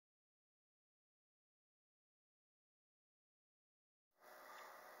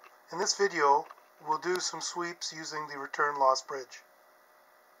In this video, we'll do some sweeps using the return loss bridge.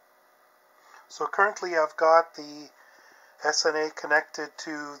 So currently I've got the SNA connected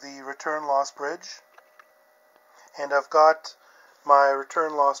to the return loss bridge, and I've got my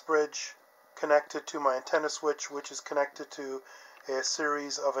return loss bridge connected to my antenna switch, which is connected to a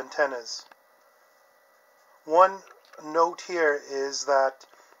series of antennas. One note here is that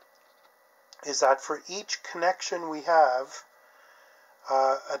for each connection we have,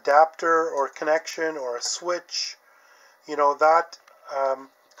 adapter or connection or a switch, that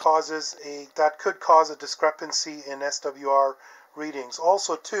could cause a discrepancy in SWR readings.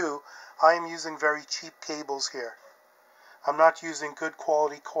 Also too, I am using very cheap cables here. I'm not using good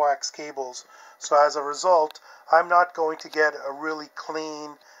quality coax cables, so as a result I'm not going to get a really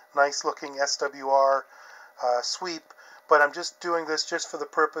clean, nice looking SWR sweep, but I'm just doing this just for the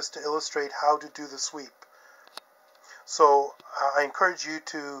purpose to illustrate how to do the sweep. So I encourage you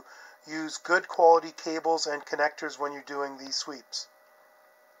to use good quality cables and connectors when you're doing these sweeps.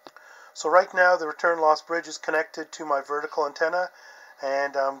 So right now the return loss bridge is connected to my vertical antenna,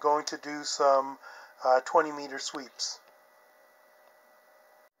 and I'm going to do some 20 meter sweeps.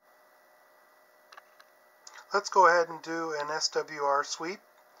 Let's go ahead and do an SWR sweep.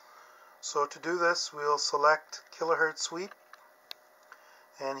 So to do this, we'll select kilohertz sweep,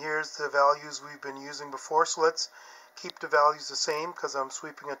 and here's the values we've been using before. So let's keep the values the same because I'm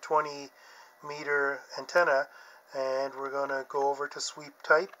sweeping a 20 meter antenna, and we're going to go over to sweep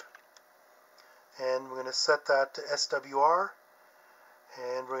type, and we're going to set that to SWR,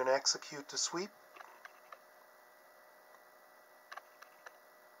 and we're going to execute the sweep.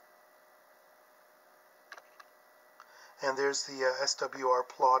 And there's the SWR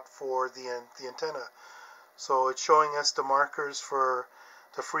plot for the antenna. So it's showing us the markers for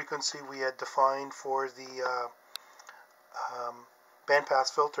the frequency we had defined for the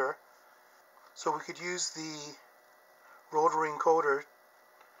bandpass filter. So we could use the rotary encoder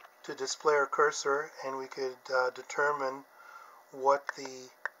to display our cursor, and we could determine what the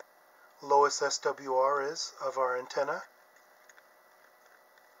lowest SWR is of our antenna,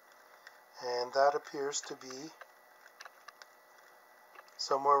 and that appears to be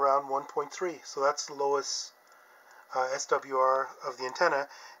somewhere around 1.3. So that's the lowest SWR of the antenna,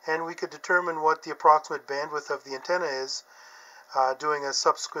 and we could determine what the approximate bandwidth of the antenna is, doing a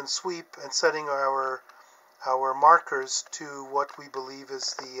subsequent sweep and setting our markers to what we believe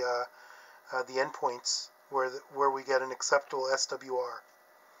is the endpoints where we get an acceptable SWR.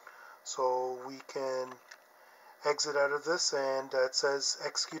 So we can exit out of this, and it says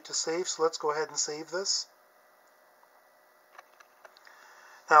execute to save. So let's go ahead and save this.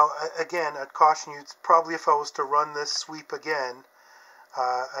 Now, again, I'd caution you, probably if I was to run this sweep again,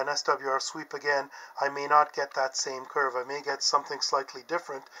 an SWR sweep again, I may not get that same curve. I may get something slightly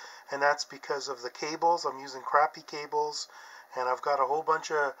different, and that's because of the cables. I'm using crappy cables, and I've got a whole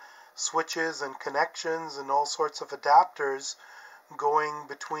bunch of switches and connections and all sorts of adapters going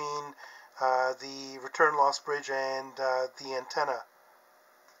between the return loss bridge and the antenna.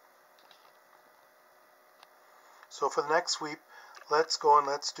 So for the next sweep, let's go and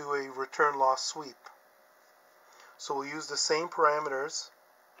let's do a return loss sweep. So we'll use the same parameters,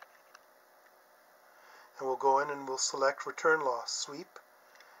 and we'll go in and we'll select return loss sweep,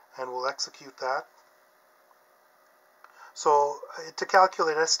 and we'll execute that. So to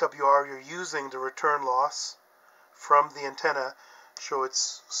calculate SWR, you're using the return loss from the antenna. So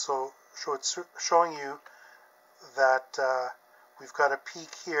it's showing you that we've got a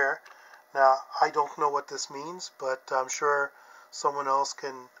peak here. Now I don't know what this means, but I'm sure someone else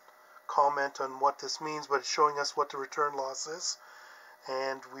can comment on what this means, but it's showing us what the return loss is,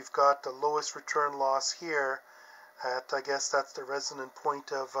 and we've got the lowest return loss here at, I guess that's the resonant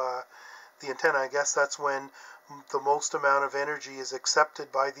point of the antenna. I guess that's when the most amount of energy is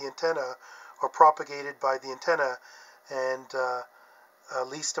accepted by the antenna or propagated by the antenna, and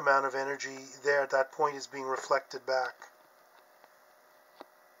least amount of energy there at that point is being reflected back.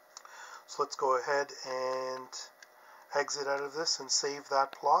 So let's go ahead and exit out of this and save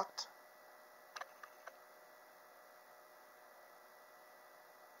that plot.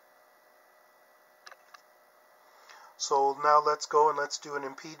 So now let's go and let's do an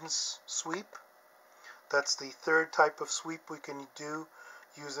impedance sweep. That's the third type of sweep we can do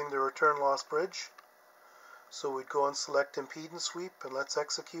using the return loss bridge. So we'd go and select impedance sweep, and let's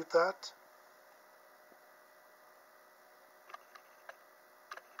execute that.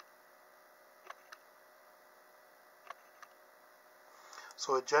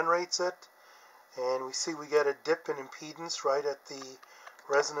 So it generates it, and we see we get a dip in impedance right at the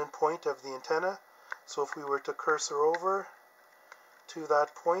resonant point of the antenna. So if we were to cursor over to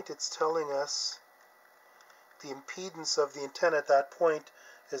that point, it's telling us the impedance of the antenna at that point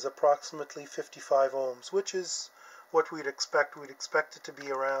is approximately 55 ohms, which is what we'd expect. We'd expect it to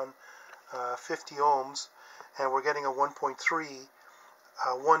be around 50 ohms, and we're getting a 1.3,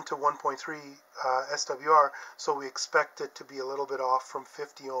 1 to 1.3 SWR, so we expect it to be a little bit off from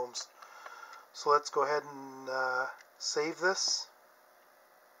 50 ohms. So let's go ahead and save this.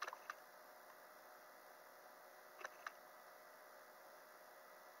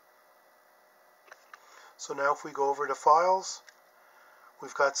 So now if we go over to files,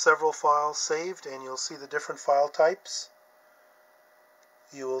 we've got several files saved, and you'll see the different file types.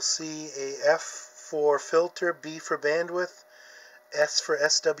 You will see a F for filter, B for bandwidth, S for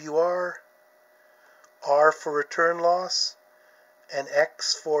SWR, R for return loss, and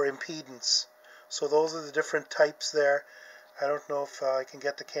X for impedance. So those are the different types there. I don't know if I can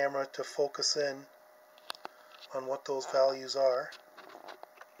get the camera to focus in on what those values are.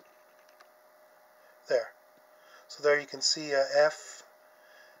 There. So there you can see F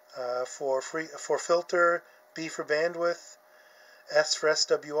for filter, B for bandwidth, S for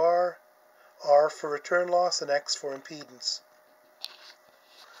SWR, R for return loss, and X for impedance.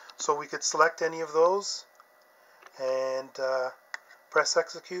 So we could select any of those and press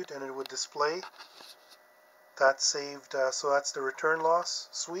execute, and it would display. That's saved, so that's the return loss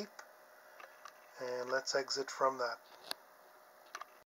sweep, and let's exit from that.